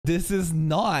This is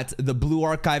not the Blue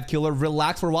Archive killer.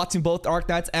 Relax, we're watching both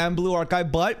Arknights and Blue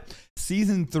Archive, but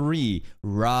Season 3,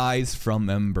 Rise from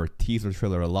Ember teaser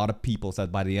trailer. A lot of people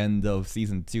said by the end of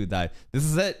Season 2 that this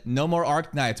is it. No more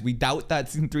Arknights. We doubt that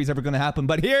Season 3 is ever going to happen,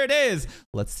 but here it is.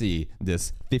 Let's see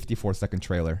this 54-second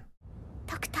trailer.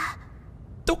 Doctor!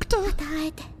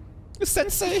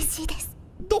 Sensei!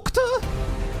 Doctor!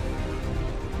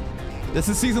 This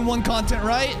is Season 1 content,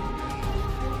 right?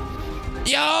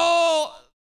 Yo!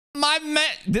 My man,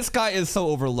 this guy is so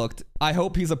overlooked. I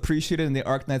hope he's appreciated in the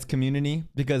Arknights community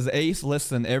because Ace,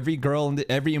 listen, every girl,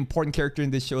 every important character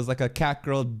in this show is like a cat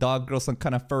girl, dog girl, some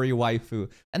kind of furry waifu.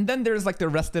 And then there's like the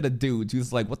rest of the dudes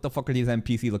who's like, what the fuck are these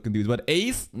NPC looking dudes? But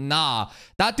Ace, nah,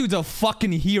 that dude's a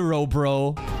fucking hero,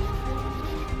 bro.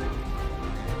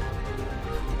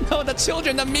 No, the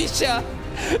children of Misha.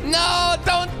 No,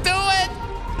 don't do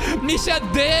it. Misha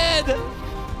did.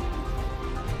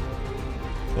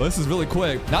 Well, this is really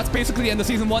quick. That's basically the end of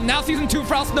Season 1. Now Season 2,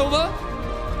 Frost Nova.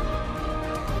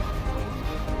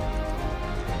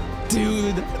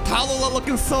 Dude, Talula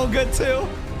looking so good too.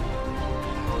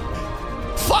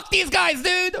 Fuck these guys,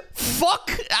 dude. Fuck.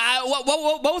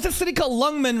 What was this city called?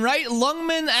 Lungmen, right?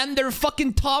 Lungmen and their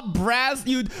fucking top brass,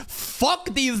 dude.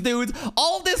 Fuck these dudes.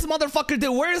 All this motherfucker did.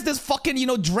 Where is this fucking, you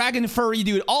know, dragon furry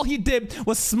dude? All he did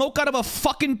was smoke out of a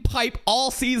fucking pipe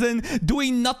all season,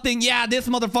 doing nothing. Yeah, this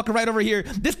motherfucker right over here.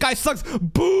 This guy sucks.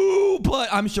 Boo! But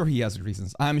I'm sure he has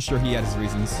reasons. I'm sure he has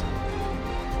reasons.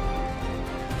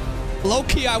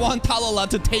 Low-key, I want Talala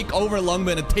to take over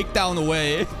Lungmen and take down the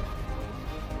way.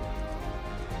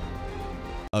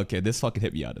 Okay, this fucking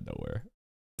hit me out of nowhere.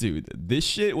 Dude, this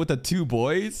shit with the two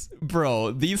boys,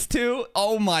 bro, these two,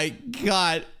 oh my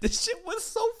god. This shit was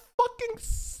so fucking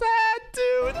sad,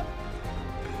 dude.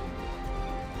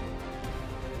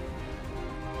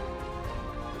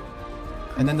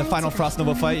 And then the final Frost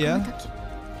Nova fight, yeah?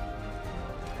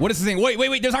 What is he saying?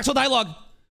 Wait, there's actual dialogue.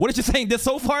 What is she saying? This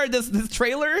so far, this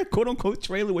trailer, quote unquote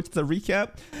trailer, which is a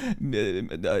recap.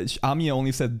 Amiya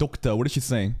only said Dokta. What is she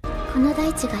saying?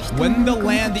 When the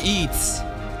land eats.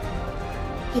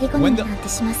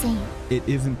 It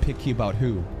isn't picky about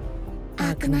who.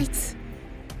 Arknights.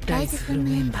 Rise from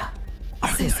Ember.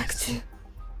 Arknights.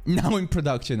 Now in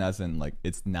production, as in like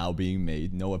it's now being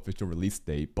made. No official release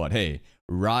date. But hey,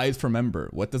 Rise from Ember.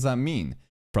 What does that mean?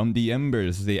 From the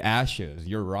embers, the ashes,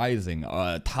 you're rising.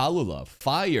 Talula,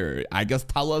 fire. I guess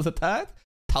Talula's attack?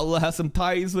 Talula has some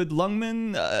ties with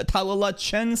Lungmen. Talula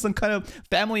Chen, some kind of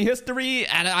family history.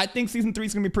 And I think Season 3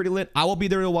 is going to be pretty lit. I will be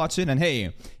there to watch it. And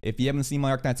hey, if you haven't seen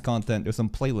my Arknights content, there's some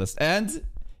playlists. And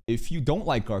if you don't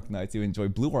like Arknights, you enjoy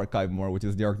Blue Archive more, which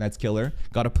is the Arknights killer,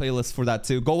 got a playlist for that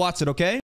too. Go watch it, okay?